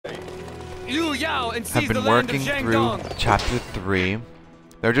have been working through chapter 3.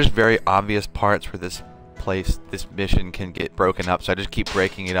 There are just very obvious parts where this mission can get broken up, so I just keep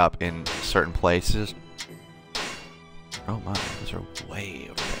breaking it up in certain places. Oh my, those are way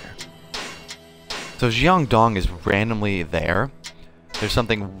over there. So Jiangdong is randomly there. There's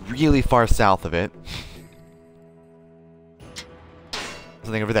something really far south of it.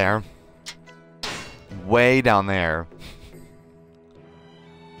 Something over there. Way down there.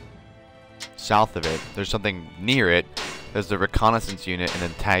 South of it. There's something near it. There's the reconnaissance unit and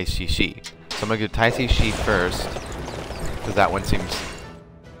then Tai Xixi. So I'm going to do Tai Xixi first, because that one seems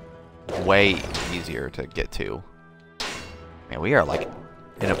way easier to get to. Man, we are like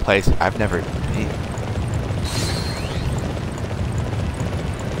in a place I've never been.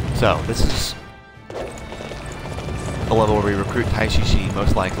 So, this is the level where we recruit Tai Xixi,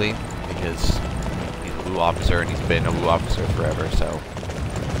 most likely, because he's a Wu officer and he's been a Wu officer forever, so.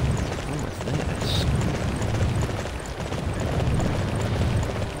 What's this?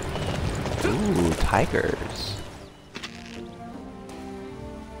 Ooh, tigers.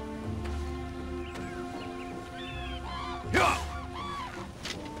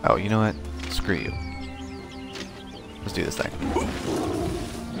 Oh, you know what? Screw you. Let's do this thing.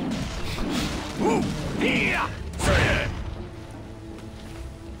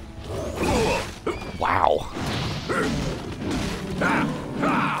 Wow.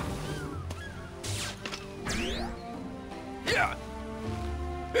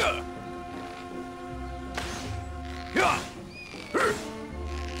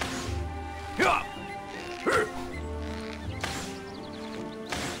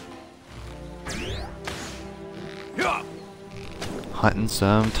 Hunting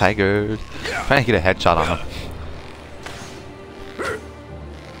some tigers. Trying to get a headshot on them.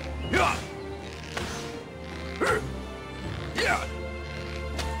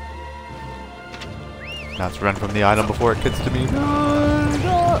 Now let's run from the item before it gets to me.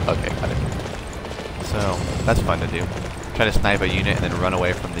 Okay, got it. So, that's fun to do. Try to snipe a unit and then run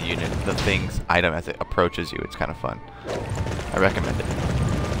away from the unit, the thing's item as it approaches you. It's kind of fun. I recommend it.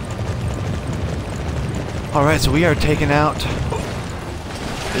 Alright, so we are taking out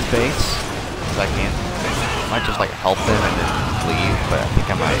his base. Because I can't. I might just like help them and then leave, but I think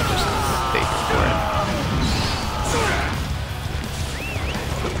I might just stay for it.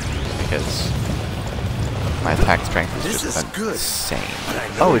 Because my attack strength is just insane.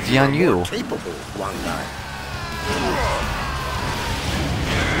 Oh, it's Yan Yu. Capable, Huang Gai.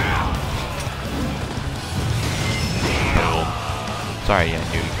 Sorry, Yan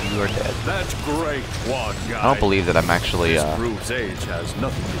Yu, you are dead. That's great, Huang Gai. I don't believe that I'm actually This proves age has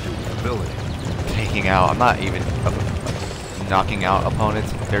nothing to do with ability. taking out. I'm not even knocking out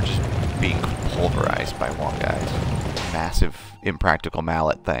opponents. They're just being pulverized by Huang Gai's massive, impractical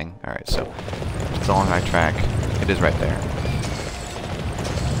mallet thing. All right, so it's on my track. It is right there.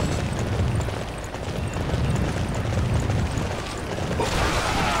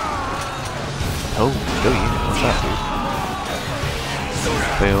 Oh, go unit. What's up, dude?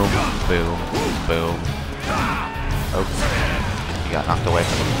 Boom, boom, boom. Oh, he got knocked away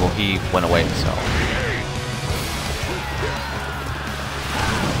from him. Well, he went away himself.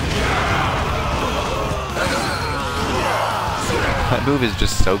 That move is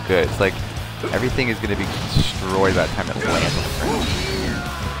just so good. It's like everything is going to be destroyed by the time it lands on the ground.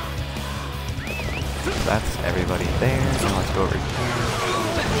 So that's everybody there. Now let's go over here.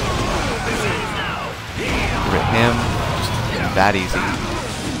 Hit him. Just that easy.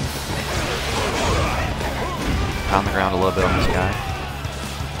 Pound the ground a little bit on this guy.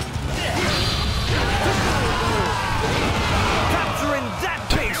 Capturing that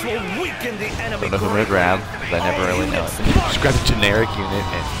base will weaken the enemy. Don't know who I'm gonna grab, because I never really know it. Just grab a generic unit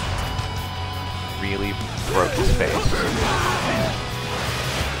and really broke his face.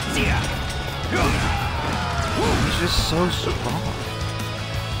 He's just so strong.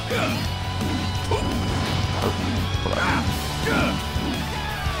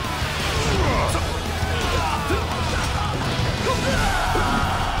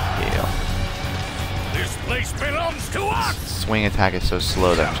 Yeah. This place belongs to us. Swing attack is so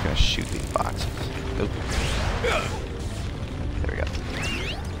slow that I'm just gonna shoot these boxes. Oop. There we go.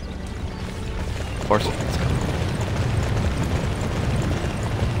 Of course it is.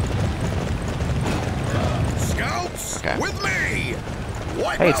 Scouts, Okay. with me.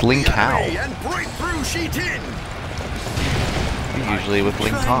 Wipe Hey, it's out Ling the Kao. enemy and break through Shitin. You're usually with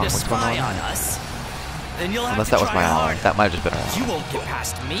Ling Tong. What's going on? Us? Then you'll Unless have that to was try my ally. hard. That might have just been our You ally. won't get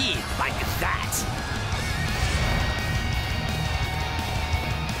past me like that.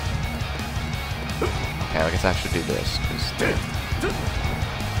 Okay, I guess I should do this. 'Cause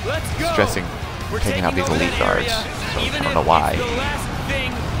Let's go. stressing We're taking out these over elite that guards. area, So I even don't know if why. it's the last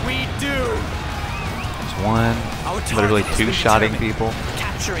thing we do. There's one, Our target literally has been two-shotting determined. people.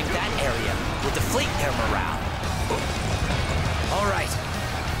 Capturing that area will deflate their morale. All right.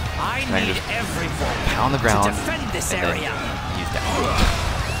 I And I need just everyone pound the ground to defend this and then area. he's down.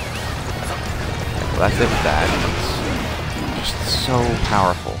 Well, that's it with that. It's just so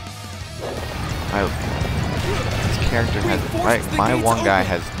powerful. This character has, right, my Huang Gai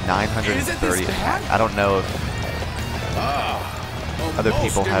has 930 attack. I don't know if other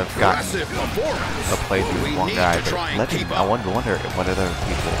people have gotten a playthrough with Huang Gai, but I wonder what other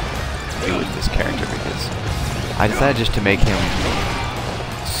people do with this character, because I decided just to make him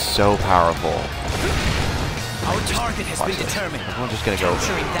so powerful. Our target has been determined. Everyone's just gonna go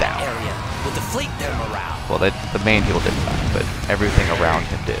Capturing that down. area will deflate their morale. Well, the main people didn't die, but everything around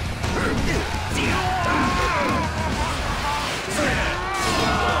him did.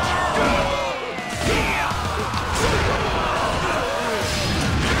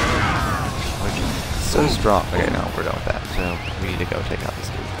 So strong. Okay, no, we're done with that. So we need to go take out this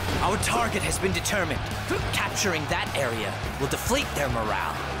dude. Our target has been determined. Capturing that area will deflate their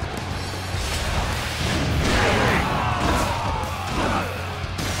morale.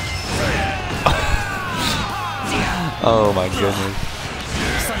 Oh my goodness.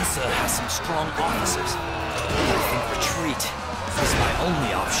 Sansa has some strong officers. I think retreat is my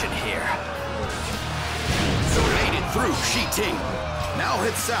only option here. Made it through Shiting. Now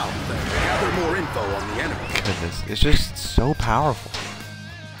head south and gather more info on the enemy. Goodness, it's just so powerful.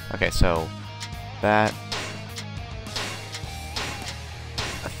 Okay, so that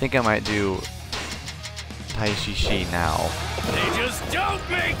I think I might do Tai Shi now. They just don't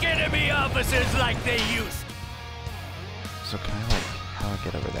make enemy officers like they used. So can I like how do I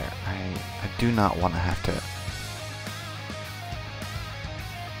get over there? I do not want to have to.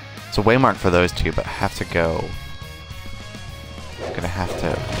 It's a waymark for those two, but I have to go. I'm gonna have to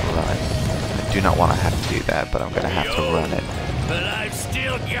run. I do not want to have to do that, but I'm gonna have to run it. But I've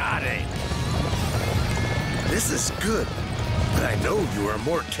still got it. This is good, but I know you are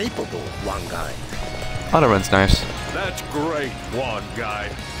more capable, Huang Gai. Auto run's nice. That's great, Huang Gai.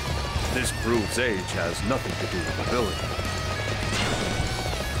 This proves age has nothing to do with ability.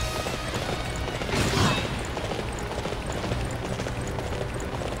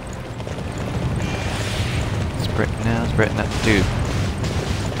 Sprint now. Dude,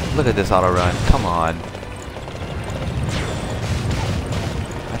 look at this auto run. Come on.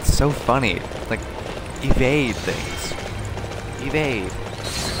 That's so funny. Like, evade things. Evade.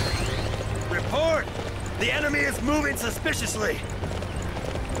 Report! The enemy is moving suspiciously.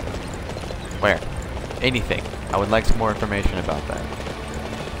 Where? Anything. I would like some more information about that.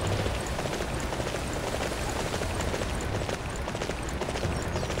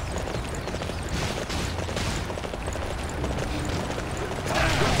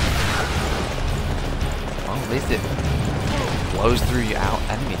 Well, at least it blows through you out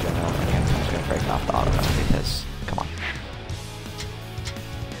enemy general. I'm just gonna break off the auto run because, come on.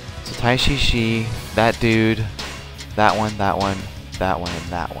 So Tai Shi, that dude, that one, and that one.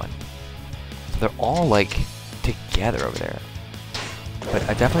 So they're all like together over there. But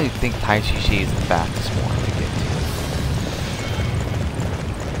I definitely think Tai Shi is the fastest one to get to.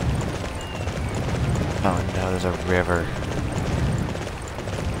 Oh no, there's a river.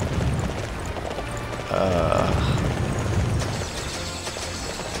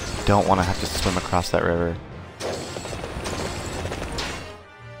 Don't want to have to swim across that river.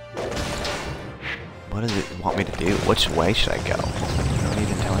 What does it want me to do? Which way should I go? It's not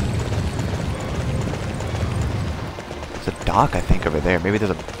even telling me. There's a dock, I think, over there. Maybe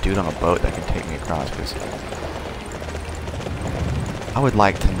there's a dude on a boat that can take me across, because I would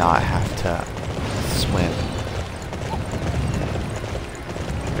like to not have to swim.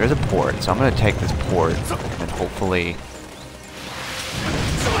 There's a port, so I'm going to take this port and hopefully...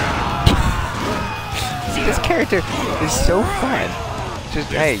 This character is so fun.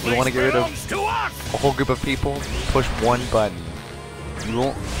 Just, hey, you want to get rid of a whole group of people? Push one button. You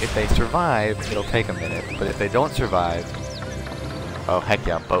won't, if they survive, it'll take a minute. But if they don't survive, oh heck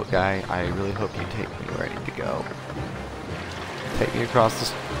yeah, boat guy, I really hope you take me where I need to go. Take me across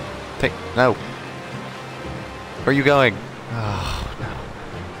this. No. Where are you going? Oh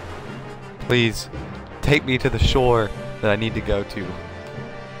no. Please, take me to the shore that I need to go to.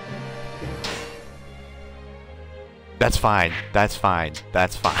 That's fine. That's fine.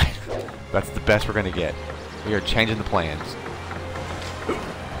 That's fine. That's the best we're gonna get. We are changing the plans.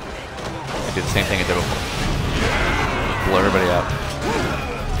 I do the same thing I did before. Just blow everybody up.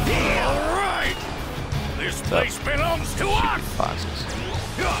 All right. This place belongs to us. Foxes.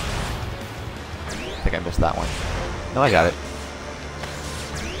 think I missed that one. No, I got it.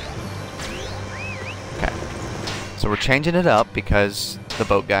 Okay. So we're changing it up because the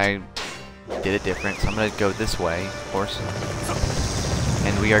boat guy did it different. So I'm going to go this way, of course.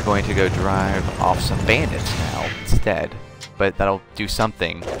 And we are going to go drive off some bandits now instead. But that'll do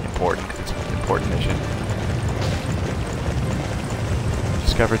something important because it's an important mission.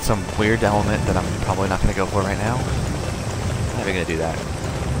 Discovered some weird element that I'm probably not going to go for right now. I'm not even going to do that.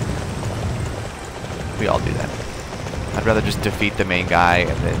 We all do that. I'd rather just defeat the main guy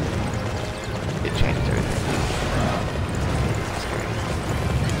and then it changes everything.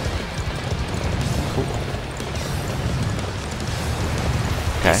 Cool.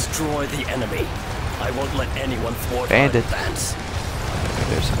 Okay. Destroy the enemy. I won't let anyone thwart Bandits. our advance. Okay,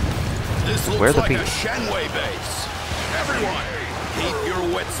 there's some. This looks Where the like a people? Shenway base. Everyone, keep your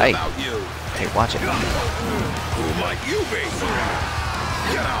wits Hey. about you. Hey, watch it. Who might you be?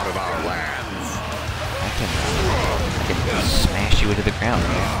 Get out of our lands. I can smash you into the ground,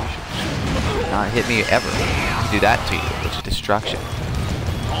 man. You should not hit me ever. I can do that to you, which is destruction.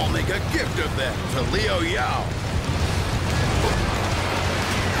 I'll make a gift of them to Liu Yao.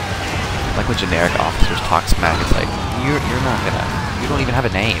 Like when generic officers talk smack, it's like, you're not gonna, you don't even have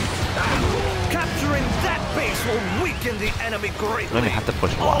a name. Capturing that base will weaken the enemy You greatly. don't even have to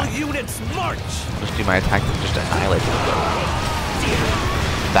push All Y. units march. Just do my attack to just annihilate the boat.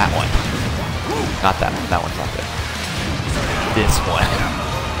 That one. Not that one. That one's not good. This one.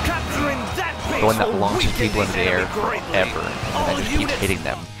 Capturing that base The one that will launches weaken people into the air enemy greatly. forever. And All I just keep units hitting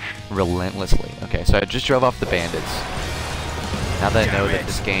them relentlessly. Okay, so I just drove off the bandits. Now that I know that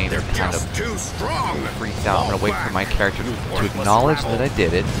this game They're kind just of too strong. freaks out, I'm going to wait for my character to acknowledge that I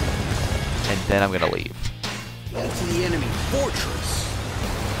did it, and then I'm going to leave. Into the enemy fortress.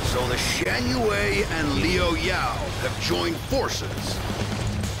 So the Shenway and Liu Yao have joined forces.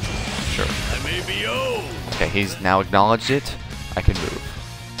 Sure. I may be old. Okay, he's now acknowledged it. I can move.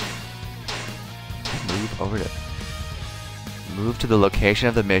 Move to the location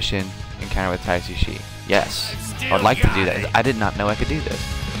of the mission. Encounter with Tai Shi. Yes. I would like to do that. I did not know I could do this.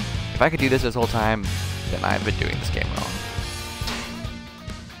 If I could do this whole time, then I've been doing this game wrong.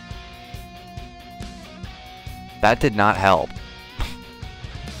 That did not help.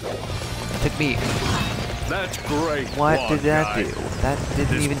 It took me... That's great. What did that do? That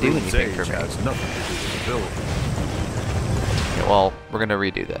didn't This even do proves anything for age me. has nothing to do with ability. Okay, well, we're gonna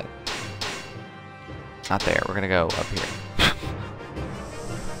redo that. Not there. We're gonna go up here.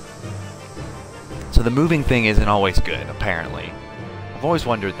 So the moving thing isn't always good, apparently. I've always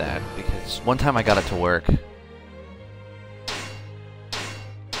wondered that, because one time I got it to work.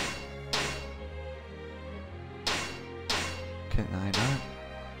 Can I not?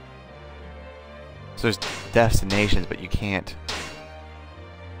 So there's destinations, but you can't...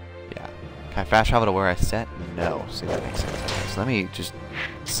 Yeah. Can I fast travel to where I set? No. See, that makes sense. Okay, so let me just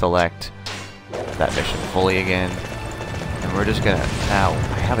select that mission fully again. And we're just gonna... Now,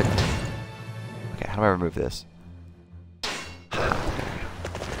 I have a... Okay, how do I remove this?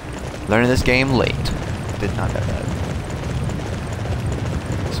 Learning this game late. Did not know that.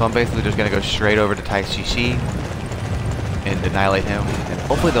 So I'm basically just gonna go straight over to Tai Shi and annihilate him, and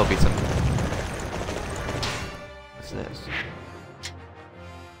hopefully there'll be some... What's this?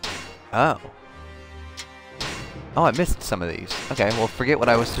 Oh. Oh, I missed some of these. Okay, well, forget what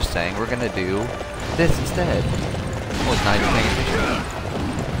I was just saying. We're gonna do this instead. I was not even paying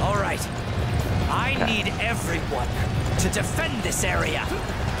attention. All right. I Okay. need everyone to defend this area.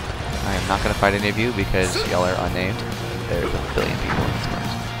 I am not gonna fight any of you because y'all are unnamed. There's a billion people in this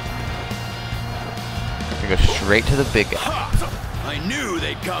place. We're gonna go straight to the big guy. Ha! I knew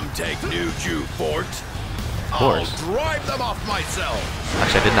they'd come take New Ju Fort. Of course. I'll drive them off myself.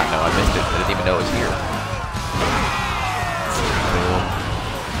 Actually, I did not know. I missed it. I didn't even know it was here. Boom.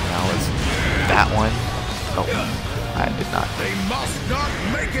 Now it's that one. Oh, I did not. They must not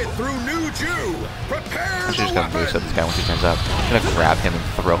make it through New Ju. Prepare I'm the just gonna move so weapons. this guy once he turns up. I'm gonna grab him and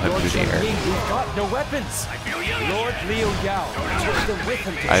throw him through the air. We've got no weapons. Lord Liu Yao took them with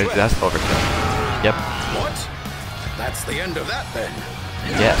him to That's overkill. Yep. What? That's the end of that then.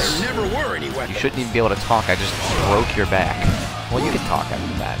 Yes. There never were any weapons. You shouldn't even be able to talk. I just broke your back. Well, you can talk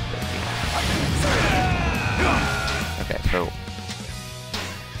after that. But, okay, so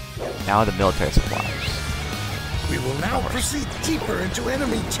now the military supplies. We will now proceed deeper into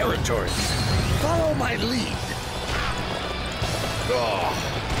enemy territory. Follow my lead.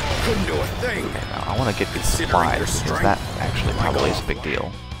 Oh, couldn't do a thing. Okay, now I want to get these Considering supplies their because strength, that actually probably is a big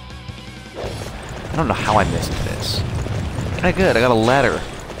deal. I don't know how I missed this. Okay, good. I got a letter.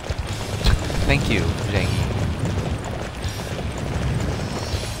 Thank you, Jane.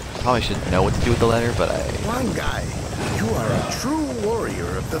 Probably should know what to do with the letter, but I... Huang Gai, you are a true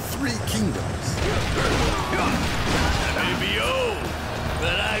warrior of the Three Kingdoms. I may be old,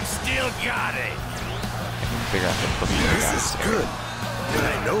 but I've still got it. Figure out how to put me This is good. But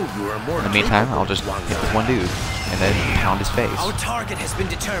I know you are more In the meantime, capable, I'll just Huang hit Gai. this one dude, and then pound his face. Our target has been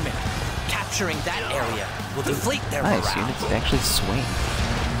determined. Capturing that area will deflate their Nice, morale. units actually swing.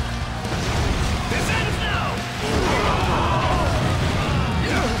 This ends now.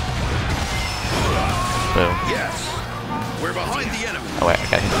 Boom. Yes. We're behind the enemy. Oh wait, I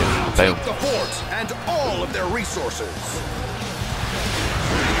got hit too. Boom. Take the fort and all of their resources.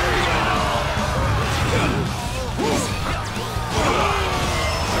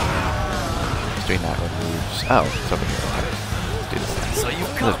 Doing that removes. Oh, it's over here. Okay. Let's do this thing. So you've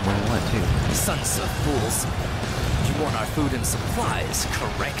Oh, come, there's more than one too. sons of fools. You want our food and supplies,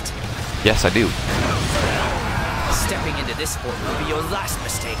 correct? Yes, I do. Stepping into this fort will be your last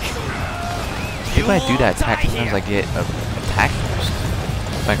mistake. If I do that attack, sometimes I get an attack boost.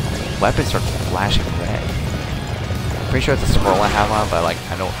 My weapons start flashing red. I'm pretty sure it's a scroll I have on, but like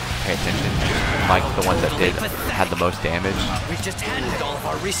I don't pay attention. Like the ones that had the most damage. We've just handed all of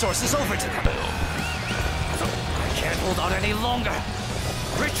our resources over to them. I can't hold on any longer.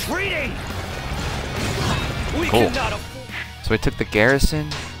 Retreating! We Cool. cannot afford. So we took the garrison.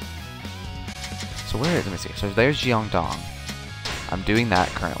 So where is, let me see. So there's Jiangdong. I'm doing that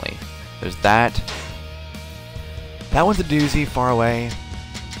currently. There's that. That one's a doozy, far away.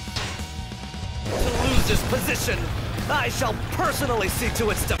 To lose this position, I shall personally see to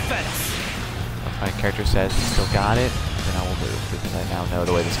its defense. If my character says he still got it, then I will move, because I now know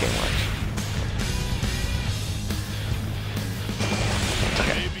the way this game works.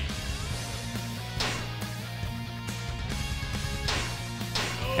 Okay.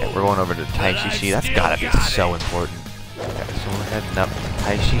 Okay, we're going over to Taishi. That's gotta be so important. Okay, so we're heading up to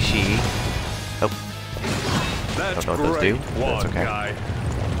Taishi. Oh, That's don't know what those do, great, but that's Huang okay. Gai.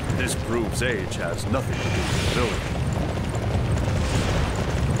 This proves age has nothing to do with ability.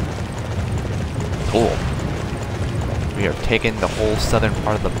 Cool. We are taking the whole southern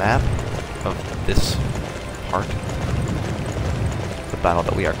part of the map of this part. The battle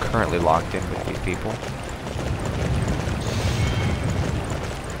that we are currently locked in with these people.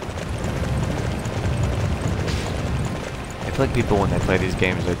 I feel like people when they play these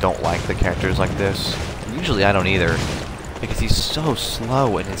games, they don't like the characters like this. Usually I don't either, because he's so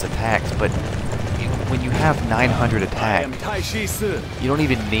slow in his attacks, but when you have 900 attack, you don't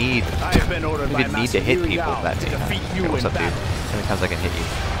even need to hit people that many times. Okay, what's up, dude? How many times I can hit you?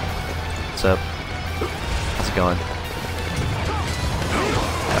 What's up? How's it going? Yeah,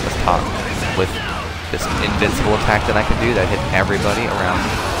 let's talk. With this invincible attack that I can do that hit everybody around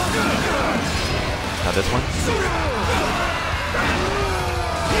me. Now this one.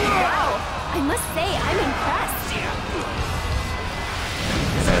 Wow, I must say, I'm impressed.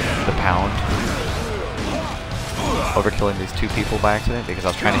 The pound. Overkilling these two people by accident because I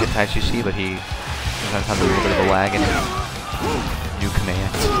was trying to hit Taishi, but he sometimes has a little bit of a lag in his new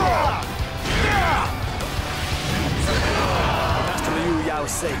commands.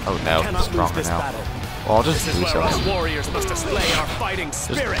 Oh no, he's stronger now. Well, I'll just boost him. Warriors must display our fighting Just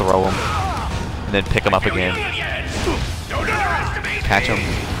spirit. throw him. And then pick him up again. Catch him.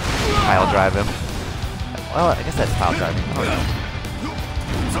 Pile drive him. Well, I guess that's pile driving. I don't know.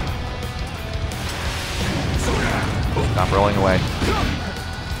 Stop rolling away.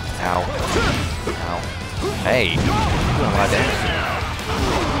 Ow. Ow. Hey! Doing a lot of damage.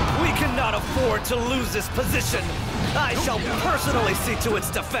 We cannot afford to lose this position. I shall personally see to its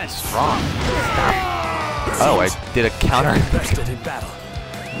defense. Strong. Stop. Oh, I did a counter. Bested in battle.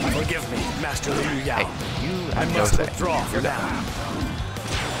 Forgive me, Master Liu Yao. Hey, you I have no must say. withdraw for now.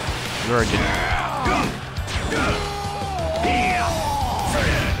 You're a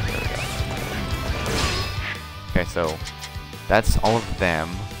Okay, so that's all of them.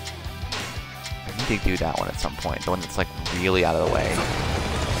 I need to do that one at some point. The one that's like really out of the way.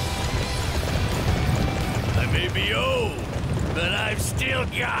 I may be old, but I've still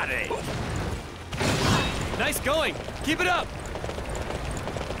got it. Nice going. Keep it up.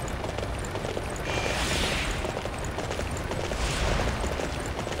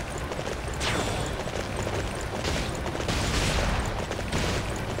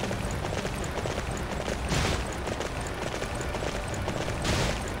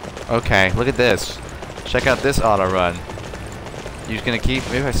 Okay, look at this. Check out this auto run. You just gonna keep?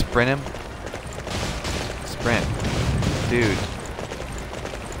 Maybe if I sprint him. Sprint, dude.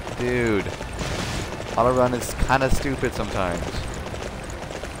 Dude, auto run is kind of stupid sometimes.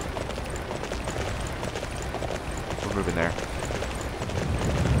 We're moving there.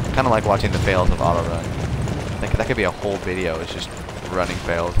 Kind kind of like watching the fails of auto run. That could be a whole video. It's just running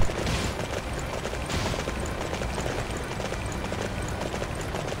fails.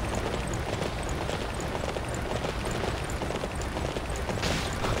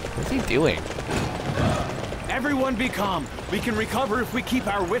 What's he doing? Everyone be calm. We can recover if we keep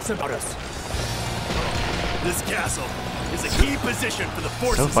our wits about us. This castle is a key position for the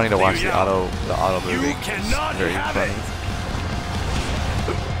forces. So funny to of watch Liu the Yao. auto moving. You cannot It's very have funny. it.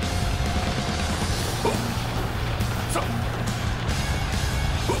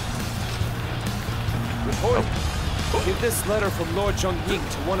 Report. Give this letter from Lord Zhongying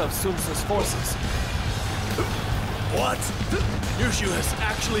to one of Sun Tzu's forces. What? Yushu has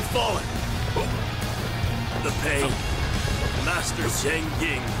actually fallen. The pain of Master Zheng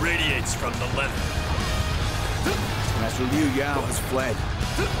Ying radiates from the letter. Master Liu Yao has fled,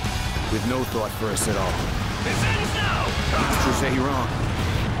 with no thought for us at all. This ends now! Master Zhang,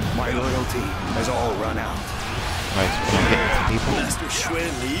 my loyalty has all run out. Right, so we're getting some people. Master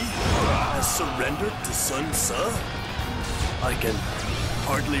Xue Li has surrendered to Sun Tzu. I can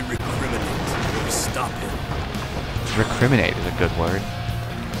hardly recriminate or stop him. Recriminate is a good word.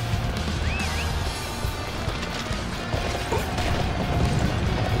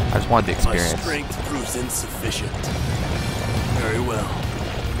 I just wanted the My experience. strength proves insufficient. Very well.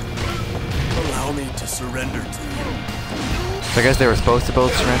 Allow me to surrender to you. So I guess they were supposed to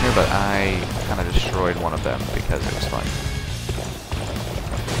both surrender, but I kind of destroyed one of them because it was fun.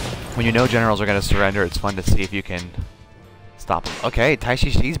 When you know generals are going to surrender, it's fun to see if you can stop them. Okay, Tai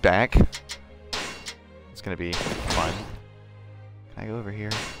Shi's back. It's going to be fun. Can I go over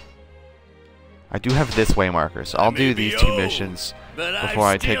here? I do have this way marker, so I'll do these two missions before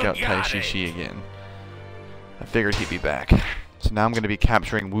I take out Tai Shi again. I figured he'd be back. So now I'm going to be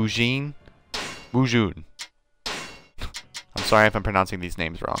capturing Wujin. Wujun. I'm sorry if I'm pronouncing these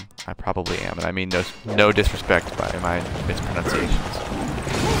names wrong. I probably am, and I mean no disrespect by my mispronunciations.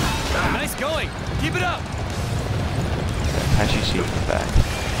 Nice going. Keep it up. Tai Shi is back.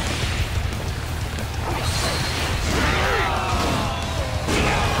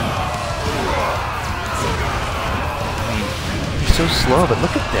 I mean, he's so slow, but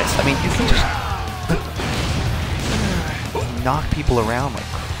look at this. I mean, you can just knock people around like.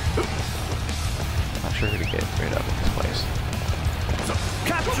 I'm not sure who to get rid of in this place.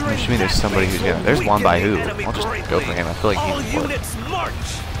 I'm assuming there's somebody who's gonna. There's Huang Gai. I'll just go for him. I feel like he's important.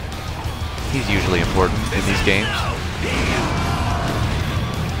 He's usually important in these games.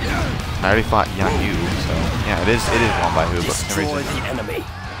 I already fought Yang Yu, so yeah, it is Huang Gai, but for some Destroy reason the enemy.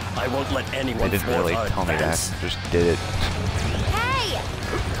 I won't let anyone they didn't really tell me that. Just did it. Hey!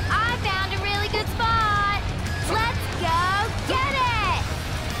 I found a really good spot! Let's go get it!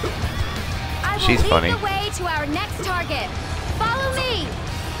 I will She's lead funny. the way to our next target. Follow me!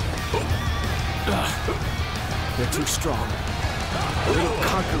 They're too strong. The little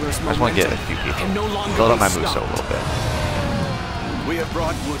conqueror's I just want to get a few people. Build up my Muso a little bit. We have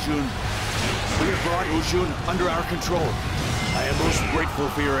brought Wujun. We have brought Wujun under our control. I am most grateful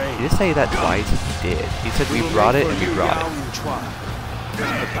for your aid. He did say that twice. He did. He said we brought it and we brought it.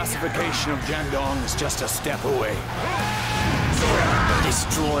 The pacification of Jiandong is just a step away.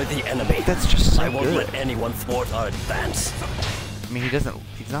 Destroy the enemy. That's just so I won't good. let anyone thwart our advance. I mean, he's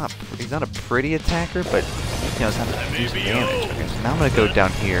not a pretty attacker, but he knows how to do some damage. Okay, so now I'm gonna go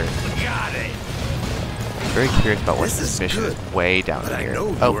down here. Got it. I'm very curious about what This this is mission good, is way down but I here. know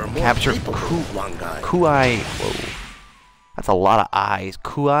you Oh, are more capture capable than Huang Gai. Kuai. Whoa, that's a lot of eyes.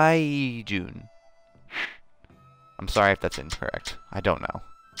 Kuai Jun. I'm sorry if that's incorrect. I don't know.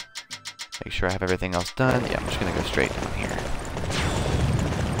 Make sure I have everything else done. Yeah, I'm just gonna go straight down here.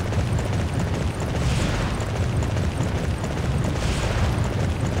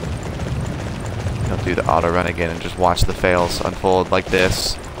 He'll do the auto run again and just watch the fails unfold like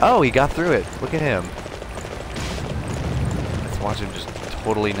this. Oh, he got through it. Look at him. Let's watch him just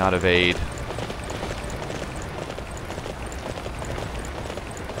totally not evade.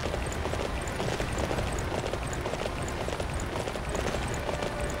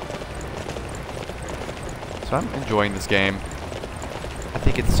 So I'm enjoying this game. I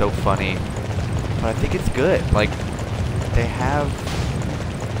think it's so funny, but I think it's good. Like, they have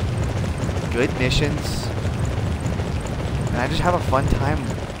good missions, and I just have a fun time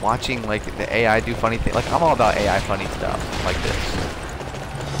watching like the AI do funny things. Like, I'm all about AI funny stuff like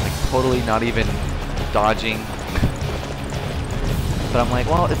this. Like, totally not even dodging. But I'm like,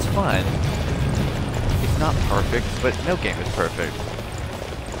 well, it's fun. It's not perfect, but no game is perfect.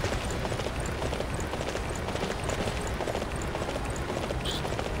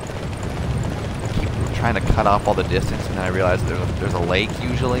 trying to cut off all the distance, and then I realized there's a lake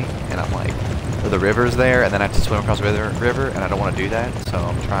usually, and I'm like, or the river's there, and then I have to swim across the river, and I don't want to do that, so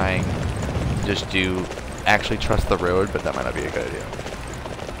I'm trying to just actually trust the road, but that might not be a good idea.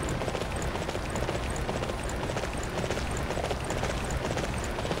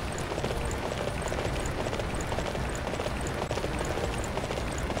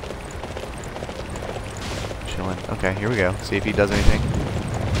 Chilling. Okay, here we go. See if he does anything.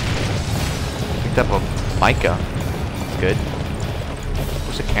 Picked up a mica. That's good.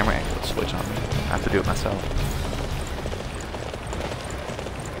 Where's the camera angle switch on me? I have to do it myself.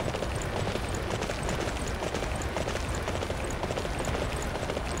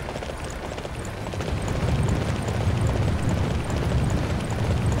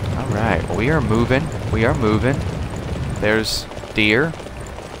 Alright, well, we are moving. We are moving. There's deer.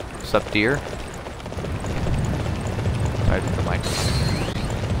 What's up, deer? Sorry, the mic.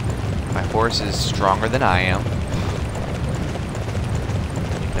 My horse is stronger than I am.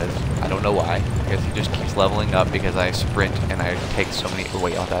 Because I don't know why. Because he just keeps leveling up because I sprint and I take so many. Oh,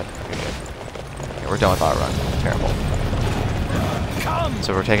 wait, all that. Okay, good. Okay, we're done with our run. Terrible.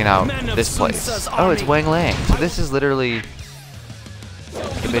 So we're taking out this place. Oh, it's Huang Gai. So this is literally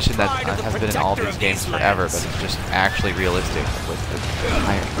a mission that has been in all these games forever, but it's just actually realistic with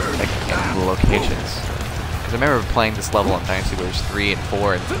the locations. Because I remember playing this level on Dynasty Warriors 3 and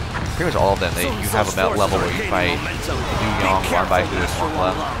 4, and pretty much all of them, you have a level where you fight Huang Gai, Hu, and Huang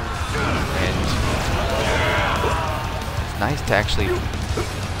Gai. And it's nice to actually,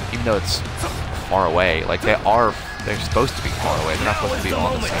 even though it's far away, like they're supposed to be far away, they're not supposed to be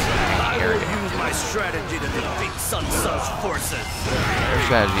all in the same area. My strategy to defeat Sun Tzu's forces. Your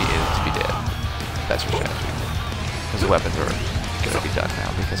strategy is to be dead. That's your strategy. Because the weapons are gonna be done now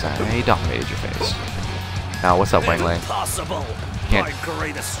because I dominated your face. Now, what's up, Huang Gai? Impossible. Can't. My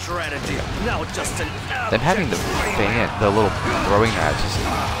greatest strategy. Now just an Them having the little throwing knives just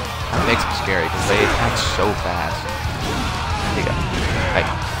kind of makes them scary because they attack so fast. There you go. Hey.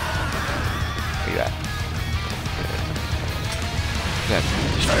 Look at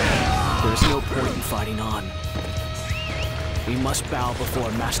that. There's no point in fighting on. We must bow before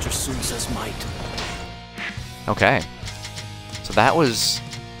Master Sun Tzu's might. Okay. So that was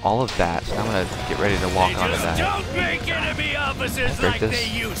all of that. So I'm gonna get ready to walk onto that. Don't make enemy officers Break like this. they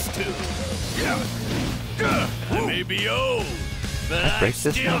used to. I may be old, but I break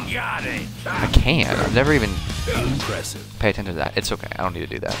this still now? got it. I can. I've never even Impressive. pay attention to that. It's okay. I don't need to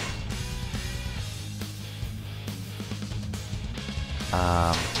do that.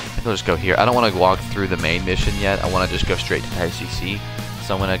 I think I'll just go here. I don't want to walk through the main mission yet. I want to just go straight to ICC.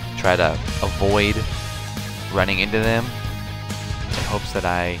 So I'm going to try to avoid running into them in hopes that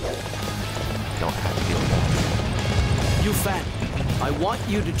I don't have to deal with that. Yu Fan, I want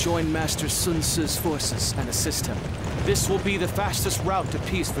you to join Master Sun Tzu's forces and assist him. This will be the fastest route to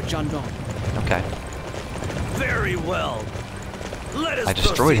peace for Jiandong. Okay. Very well. Let us I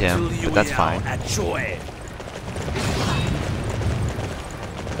destroyed proceed him, to Liu but that's Yao fine. At Joy.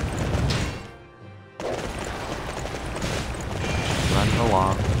 Running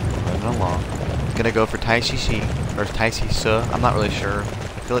along. It's gonna go for Taishi or Taishi Su. I'm not really sure.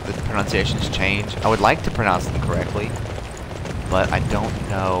 I feel like the pronunciations change. I would like to pronounce them correctly, but I don't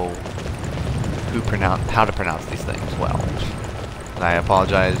know how to pronounce these things well. And I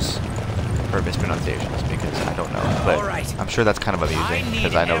apologize for mispronunciations because I don't know. But I'm sure that's kind of amusing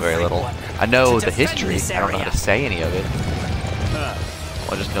because I know very little. I know the history. I don't know how to say any of it.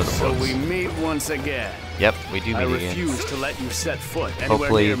 I just know the So books. we meet once again. Yep, we do I meet again. refuse to let you set foot anywhere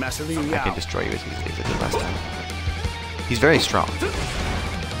Hopefully, near Master Liu I Yao. can destroy you as easily as I did last time. He's very strong. Of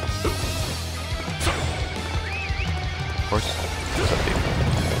course. What's up, dude?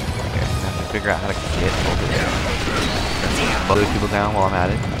 Okay, I have to figure out how to get over there. Blow those people down while I'm at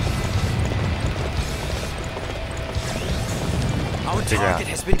it. Our Figure out. target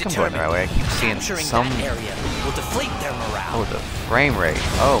has I been think I'm going the right way. I keep seeing Capturing some. that area will deflate their morale. Oh, the frame rate.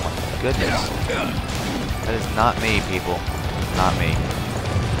 Oh my goodness. That is not me, people. Not me.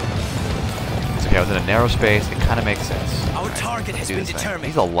 It's okay. I was in a narrow space. It kind of makes sense. Our Alright, target has do been this thing. determined.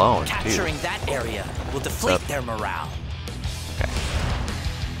 He's alone, Capturing too. that area will deflate Up. their morale. Okay.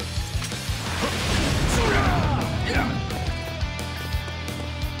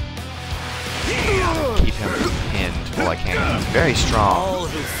 Keep him pinned while I can. He's very strong. All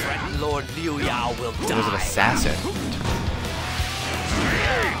who threaten Lord Liu Yao will die. There's an assassin.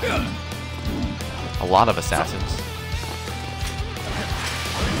 A lot of assassins.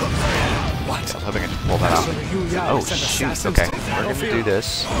 What? I was hoping I could pull that out. Oh shoot, okay. We're gonna do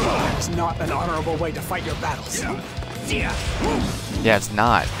this. It's not an honorable way to fight your battles. Yeah, it's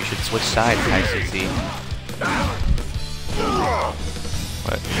not. You should switch sides, ICC.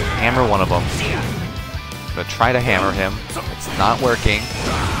 But hammer one of them. I'm gonna try to hammer him. It's not working. There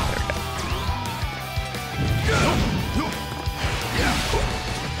we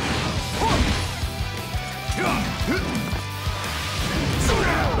go.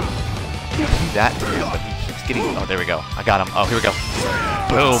 Do that to him, but he keeps getting. Oh, there we go. I got him. Oh, here we go.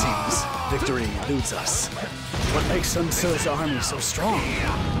 Boom. Seems victory eludes us. What makes Sun Tzu's army so strong?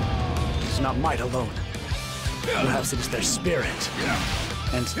 It's not might alone. Perhaps it is their spirit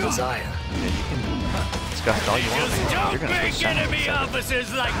and desire. Yeah, you can discuss all you want. You're gonna switch enemy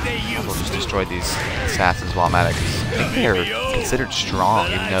officers like they used We'll just destroy these assassins while I'm at it. 'Cause I think they're considered strong,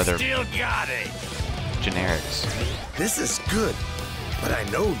 even though they're generics. This is good, but I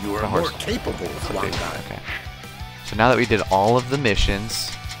know you are more capable of Huang Gai. Okay. So now that we did all of the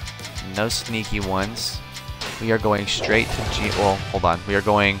missions, no sneaky ones, we are going straight to Well, hold on. We are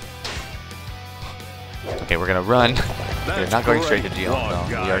going. Okay, we're gonna run. We're not going straight to Geon, though.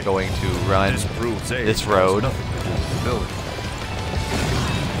 We are going to run this road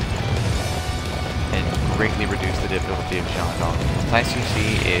and greatly reduce the difficulty of Shandong.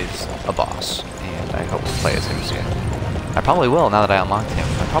 ICC is a boss, and I hope to play as him soon. I probably will now that I unlocked him.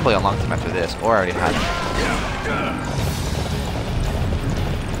 I probably unlocked him after this, or I already had him.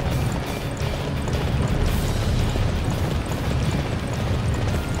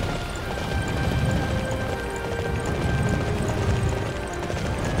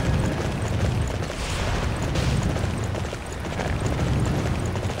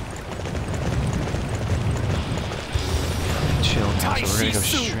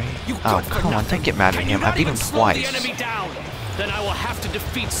 Oh, come on, don't get mad at him. I beat him twice. Then I will have to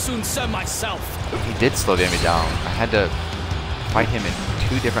defeat Sun Tzu myself. He did slow the enemy down. I had to fight him in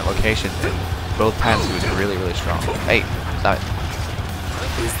 2 different locations, and both times he was really, really strong. Hey, stop it.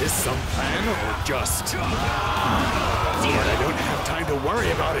 Is this some plan or just... But I don't have time to worry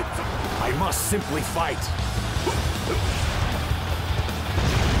about it. I must simply fight.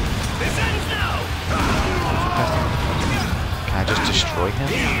 This ends now! Can I just destroy him?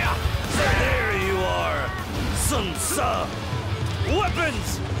 There you are, Sun Tzu!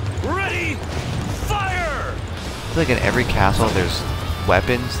 Weapons! Ready! Fire! I feel like in every castle there's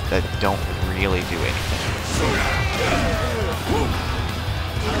weapons that don't really do anything.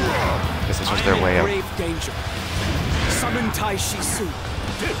 I guess this was their way of...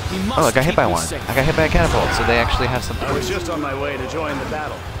 Oh, I got hit by one. I got hit by a catapult, so they actually have some... I was just on my way to join the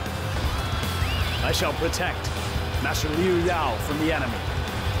battle. I shall protect Master Liu Yao from the enemy.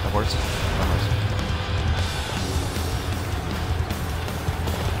 The horse? The horse.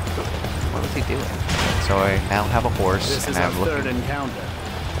 What was he doing? So I now have a horse, This and is I'm our third looking... encounter.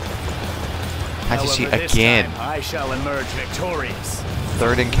 ICC However, this again! time I shall emerge victorious.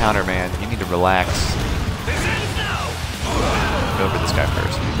 Third encounter, man. You need to relax. Go for this guy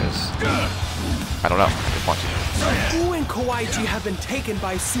first, because... I don't know. I just want to. Wu and Kawaiji have been taken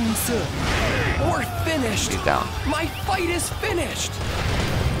by Sun Tzu. Or finished. He's down. My fight is finished.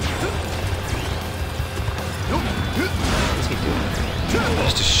 What's he doing?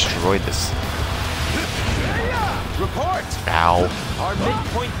 Just destroyed this. Report! Ow. Our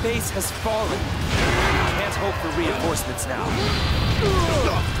midpoint base has fallen. Can't hope for reinforcements now.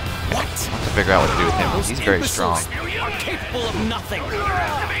 What? I have to figure out what to do with him. He's very strong. Are capable of nothing.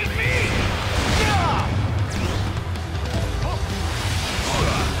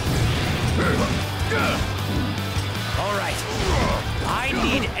 All right. I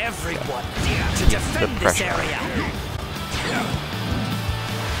need everyone to defend this area.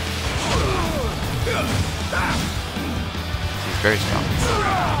 He's very strong.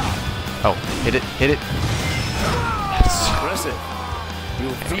 Oh, hit it, hit it. Yes. Impressive.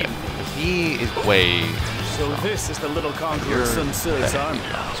 You've beaten me. He is way... So this is the little conqueror Sun Tzu's army.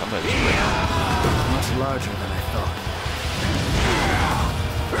 Much larger than I thought.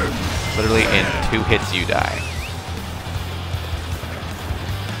 Literally in 2 hits you die.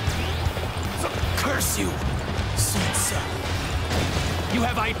 Curse you, Sun Tzu. You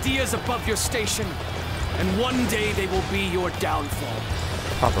have ideas above your station, and one day they will be your downfall.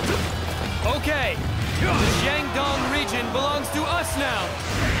 Probably. Okay, the Shandong region belongs to us now.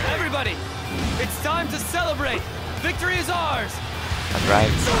 Everybody, it's time to celebrate. Victory is ours. That's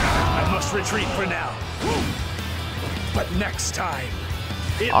right. I must retreat for now. But next time,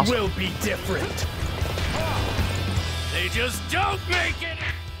 it Awesome. will be different. They just don't make it.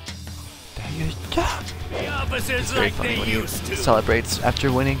 The opposites It's very like funny they when he used to. celebrates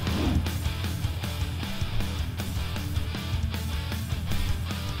after winning.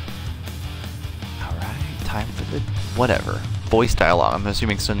 Alright, time for the whatever. Voice dialogue. I'm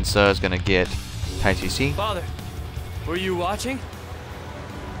assuming Sun Tzu is gonna get Tai Chi Si. Father, were you watching?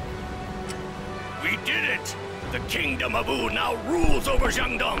 We did it! The Kingdom of Wu now rules over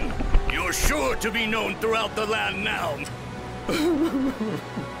Jiangdong. You're sure to be known throughout the land now.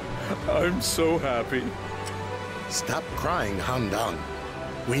 I'm so happy. Stop crying, Han Dang.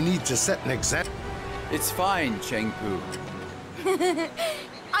 We need to set an example. It's fine, Cheng Pu.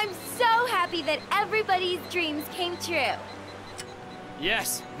 I'm so happy that everybody's dreams came true.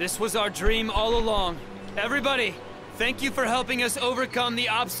 Yes, this was our dream all along. Everybody, thank you for helping us overcome the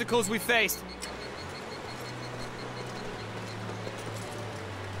obstacles we faced.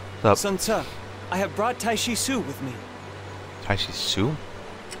 Sun Tzu, I have brought Tai Chi Su with me. Tai Chi Su?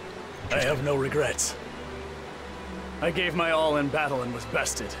 I have no regrets. I gave my all in battle and was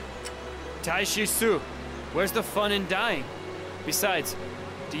bested. Tai Chi Su, where's the fun in dying? Besides,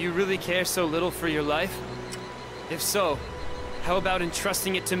 do you really care so little for your life? If so, how about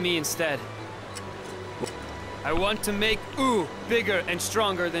entrusting it to me instead? I want to make Wu bigger and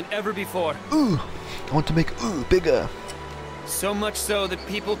stronger than ever before. Ooh, I want to make Wu bigger. So much so that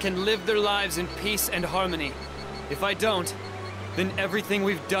people can live their lives in peace and harmony. If I don't, then everything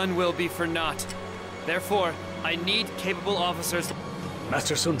we've done will be for naught. Therefore, I need capable officers.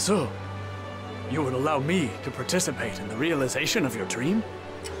 Master Sun Tzu, you would allow me to participate in the realization of your dream?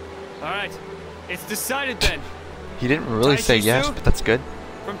 All right, it's decided then. He didn't really Tai say Chi yes, Su? but that's good.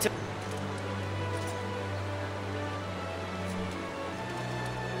 From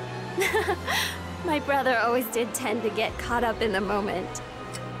My brother always did tend to get caught up in the moment.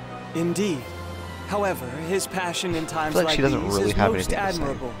 Indeed. However, his passion in times like like she doesn't these really is have most anything to say.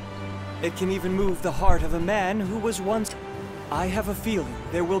 admirable. It can even move the heart of a man who was once... I have a feeling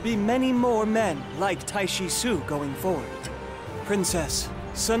there will be many more men like Tai Chi Su going forward. Princess,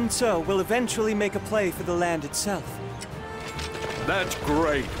 Sun Tzu will eventually make a play for the land itself. That's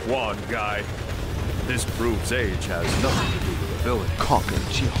great, Huang Gai. This proves age has nothing to do with ability. Conquer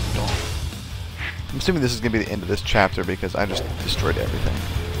Jiangdong. I'm assuming this is going to be the end of this chapter because I just destroyed everything.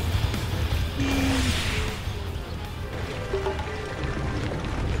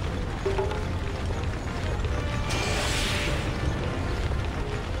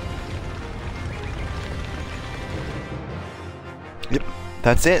 Yep,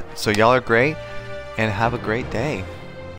 that's it. So y'all are great and have a great day.